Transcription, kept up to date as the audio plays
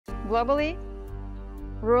Globally,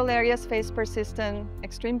 rural areas face persistent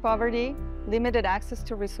extreme poverty, limited access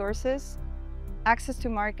to resources, access to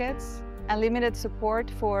markets, and limited support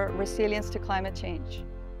for resilience to climate change.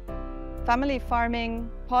 Family farming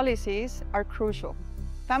policies are crucial.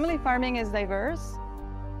 Family farming is diverse.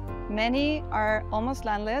 Many are almost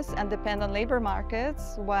landless and depend on labor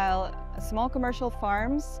markets, while small commercial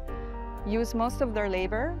farms use most of their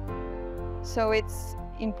labor. So it's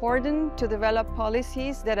important to develop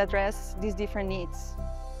policies that address these different needs.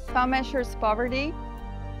 FAO measures poverty,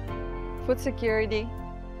 food security,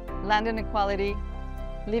 land inequality,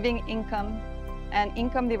 living income, and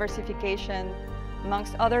income diversification,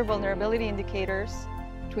 amongst other vulnerability indicators,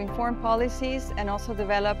 to inform policies and also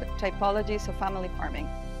develop typologies of family farming.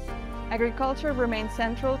 Agriculture remains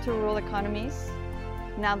central to rural economies.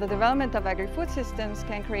 Now, the development of agri-food systems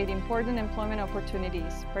can create important employment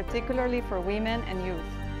opportunities, particularly for women and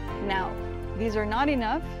youth. Now, these are not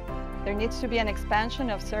enough. There needs to be an expansion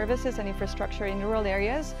of services and infrastructure in rural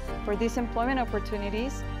areas for these employment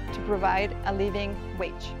opportunities to provide a living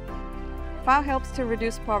wage. FAO helps to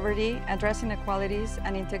reduce poverty, address inequalities,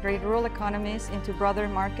 and integrate rural economies into broader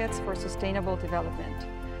markets for sustainable development.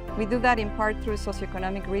 We do that in part through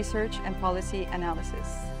socioeconomic research and policy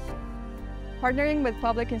analysis. Partnering with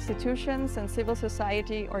public institutions and civil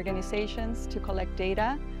society organizations to collect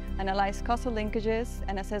data, analyze causal linkages,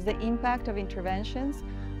 and assess the impact of interventions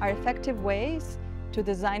are effective ways to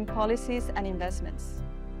design policies and investments.